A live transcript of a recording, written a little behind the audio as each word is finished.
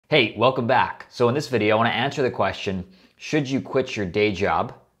Hey, welcome back. So in this video, I want to answer the question, should you quit your day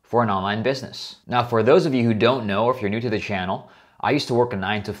job for an online business? Now, for those of you who don't know, or if you're new to the channel, I used to work a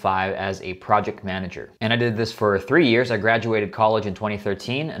 9 to 5 as a project manager. And I did this for 3 years. I graduated college in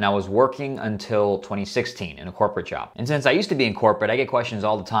 2013 and I was working until 2016 in a corporate job. And since I used to be in corporate, I get questions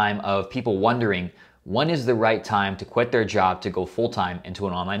all the time of people wondering, when is the right time to quit their job to go full-time into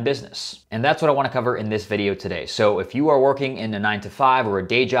an online business? And that's what I want to cover in this video today. So if you are working in a 9 to 5 or a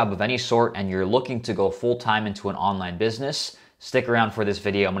day job of any sort and you're looking to go full-time into an online business, stick around for this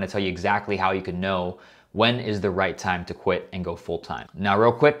video. I'm going to tell you exactly how you can know when is the right time to quit and go full-time. Now,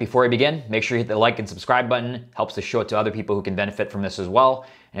 real quick, before I begin, make sure you hit the like and subscribe button. It helps to show it to other people who can benefit from this as well.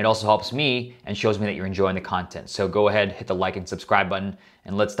 And it also helps me and shows me that you're enjoying the content. So go ahead, hit the like and subscribe button,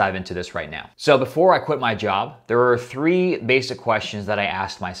 and let's dive into this right now. So before I quit my job, there were 3 basic questions that I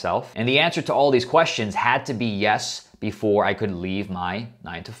asked myself. And the answer to all these questions had to be yes before I could leave my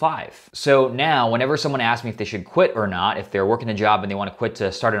 9 to 5. So now, whenever someone asks me if they should quit or not, if they're working a job and they want to quit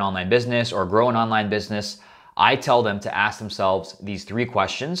to start an online business or grow an online business, I tell them to ask themselves these 3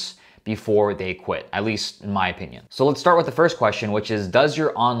 questions before they quit, at least in my opinion. So let's start with the first question, which is, does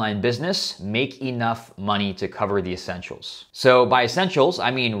your online business make enough money to cover the essentials? So by essentials, I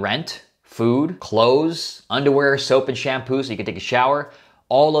mean rent, food, clothes, underwear, soap and shampoo so you can take a shower.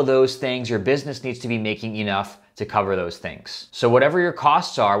 All of those things, your business needs to be making enough to cover those things. So whatever your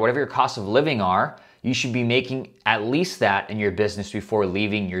costs are, whatever your costs of living are, you should be making at least that in your business before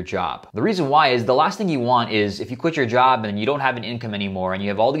leaving your job. The reason why is the last thing you want is if you quit your job and you don't have an income anymore and you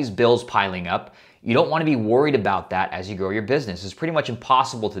have all these bills piling up, you don't want to be worried about that as you grow your business. It's pretty much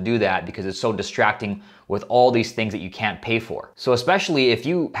impossible to do that because it's so distracting with all these things that you can't pay for. So especially if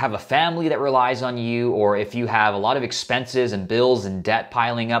you have a family that relies on you, or if you have a lot of expenses and bills and debt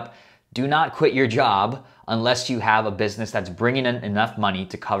piling up, do not quit your job unless you have a business that's bringing in enough money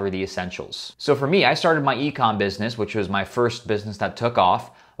to cover the essentials. So for me, I started my e-com business, which was my first business that took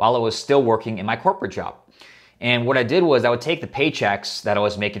off while I was still working in my corporate job. And what I did was I would take the paychecks that I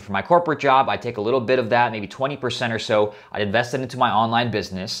was making from my corporate job, I'd take a little bit of that, maybe 20% or so, I'd invest it into my online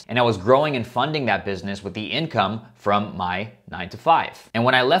business, and I was growing and funding that business with the income from my 9 to 5. And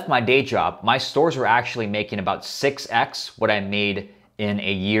when I left my day job, my stores were actually making about 6x what I made in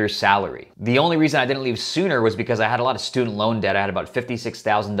a year's salary. The only reason I didn't leave sooner was because I had a lot of student loan debt. I had about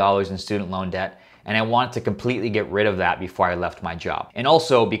 $56,000 in student loan debt, and I wanted to completely get rid of that before I left my job. And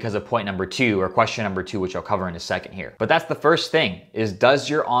also because of point number 2, or question number 2, which I'll cover in a second here. But that's the first thing, is does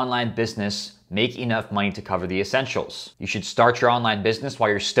your online business make enough money to cover the essentials? You should start your online business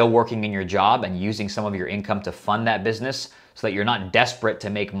while you're still working in your job and using some of your income to fund that business so that you're not desperate to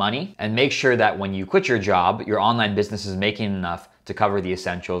make money, and make sure that when you quit your job, your online business is making enough to cover the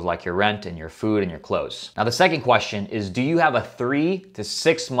essentials like your rent and your food and your clothes. Now, the second question is, do you have a 3 to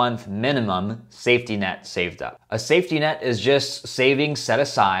 6 month minimum safety net saved up? A safety net is just savings set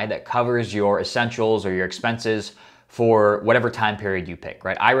aside that covers your essentials or your expenses for whatever time period you pick,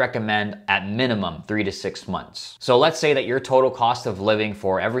 right? I recommend at minimum 3 to 6 months. So let's say that your total cost of living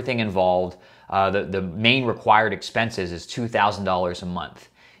for everything involved, the main required expenses is $2,000 a month.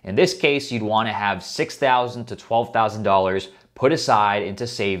 In this case, you'd want to have $6,000 to $12,000 put aside into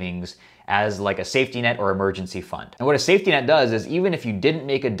savings as like a safety net or emergency fund. And what a safety net does is, even if you didn't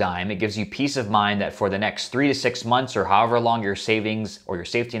make a dime, it gives you peace of mind that for the next 3 to 6 months or however long your savings or your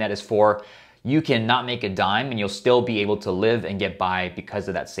safety net is for, you can not make a dime and you'll still be able to live and get by because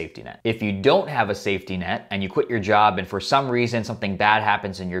of that safety net. If you don't have a safety net and you quit your job and for some reason something bad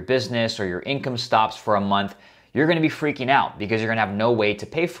happens in your business or your income stops for a month, you're gonna be freaking out because you're gonna have no way to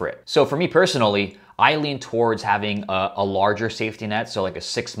pay for it. So for me personally, I lean towards having a larger safety net, so like a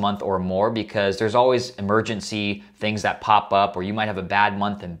 6 month or more, because there's always emergency things that pop up, or you might have a bad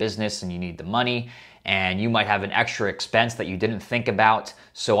month in business and you need the money, and you might have an extra expense that you didn't think about.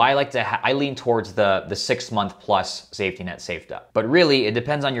 So I lean towards the 6 month plus safety net saved up. But really, it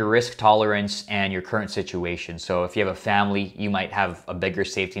depends on your risk tolerance and your current situation. So if you have a family, you might have a bigger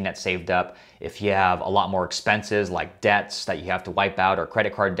safety net saved up. If you have a lot more expenses like debts that you have to wipe out, or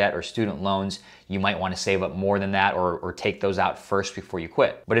credit card debt or student loans, you might want to save up more than that, or take those out first before you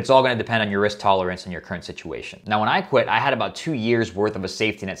quit. But it's all going to depend on your risk tolerance and your current situation. Now, when I quit, I had about 2 years worth of a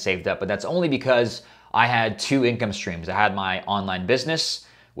safety net saved up, but that's only because I had 2 income streams. I had my online business,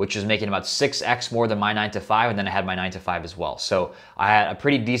 which was making about 6x more than my 9 to 5, and then I had my 9 to 5 as well. So I had a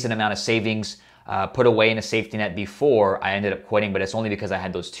pretty decent amount of savings put away in a safety net before I ended up quitting, but it's only because I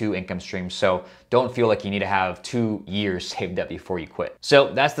had those 2 income streams. So don't feel like you need to have 2 years saved up before you quit.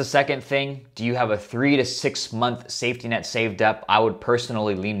 So that's the second thing. Do you have a 3 to 6 month safety net saved up? I would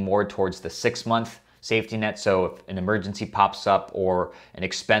personally lean more towards the 6 month safety net. So if an emergency pops up or an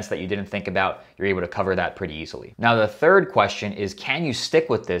expense that you didn't think about, you're able to cover that pretty easily. Now, the third question is, can you stick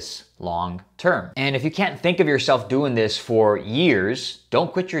with this long term? And if you can't think of yourself doing this for years,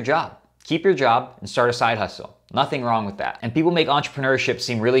 don't quit your job. Keep your job and start a side hustle. Nothing wrong with that. And people make entrepreneurship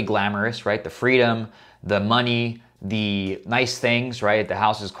seem really glamorous, right? The freedom, the money, the nice things, right? The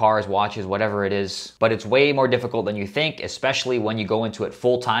houses, cars, watches, whatever it is. But it's way more difficult than you think, especially when you go into it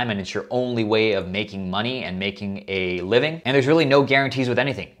full time and it's your only way of making money and making a living. And there's really no guarantees with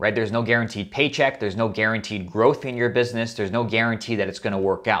anything, right? There's no guaranteed paycheck. There's no guaranteed growth in your business. There's no guarantee that it's going to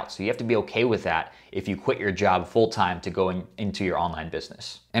work out. So you have to be okay with that if you quit your job full time to go into your online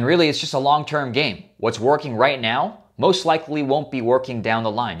business. And really, it's just a long-term game. What's working right now most likely won't be working down the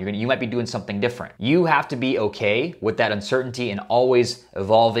line. You might be doing something different. You have to be okay with that uncertainty and always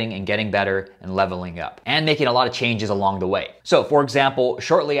evolving and getting better and leveling up and making a lot of changes along the way. So for example,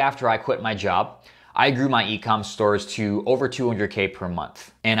 shortly after I quit my job, I grew my e-com stores to over 200K per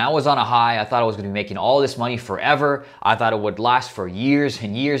month. And I was on a high. I thought I was going to be making all this money forever. I thought it would last for years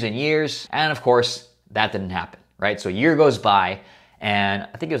and years and years. And of course, that didn't happen, right? So a year goes by, and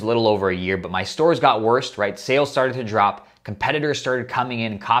I think it was a little over a year, but my stores got worse, right? Sales started to drop. Competitors started coming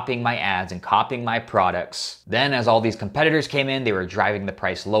in, copying my ads and copying my products. Then as all these competitors came in, they were driving the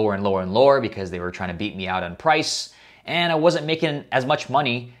price lower and lower and lower because they were trying to beat me out on price. And I wasn't making as much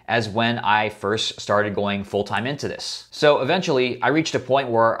money as when I first started going full-time into this. So eventually I reached a point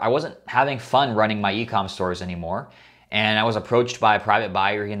where I wasn't having fun running my e-com stores anymore. And I was approached by a private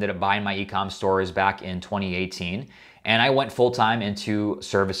buyer. He ended up buying my e-com stores back in 2018. And I went full-time into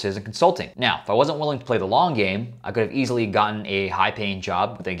services and consulting. Now, if I wasn't willing to play the long game, I could have easily gotten a high-paying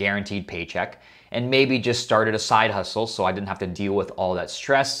job with a guaranteed paycheck and maybe just started a side hustle so I didn't have to deal with all that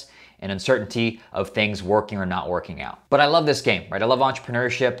stress and uncertainty of things working or not working out. But I love this game, right? I love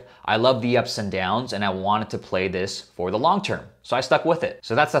entrepreneurship. I love the ups and downs, and I wanted to play this for the long term. So I stuck with it.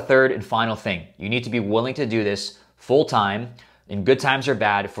 So that's the third and final thing. You need to be willing to do this full-time in good times or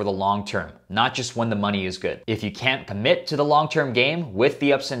bad for the long term, not just when the money is good. If you can't commit to the long-term game with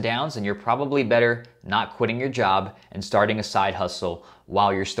the ups and downs, then you're probably better not quitting your job and starting a side hustle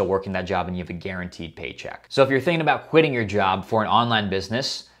while you're still working that job and you have a guaranteed paycheck. So if you're thinking about quitting your job for an online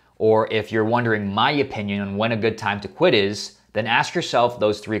business, or if you're wondering my opinion on when a good time to quit is, then ask yourself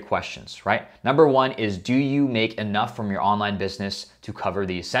those three questions, right? Number one is, do you make enough from your online business to cover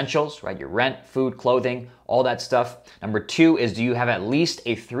the essentials, right? Your rent, food, clothing, all that stuff. Number two is, do you have at least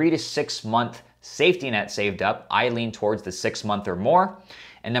a 3 to 6 month safety net saved up? I lean towards the 6 month or more.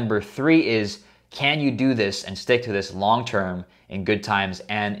 And number three is, can you do this and stick to this long term in good times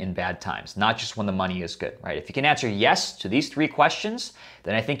and in bad times, not just when the money is good, right? If you can answer yes to these three questions,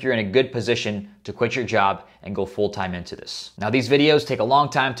 then I think you're in a good position to quit your job and go full-time into this. Now, these videos take a long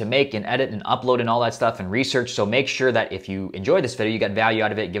time to make and edit and upload and all that stuff and research, so make sure that if you enjoyed this video, you got value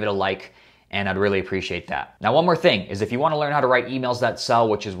out of it, give it a like, and I'd really appreciate that. Now, one more thing is, if you want to learn how to write emails that sell,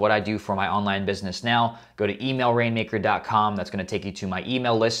 which is what I do for my online business now, go to emailrainmaker.com. That's going to take you to my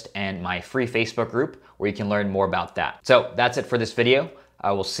email list and my free Facebook group where you can learn more about that. So that's it for this video.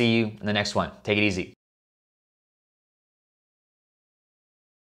 I will see you in the next one. Take it easy.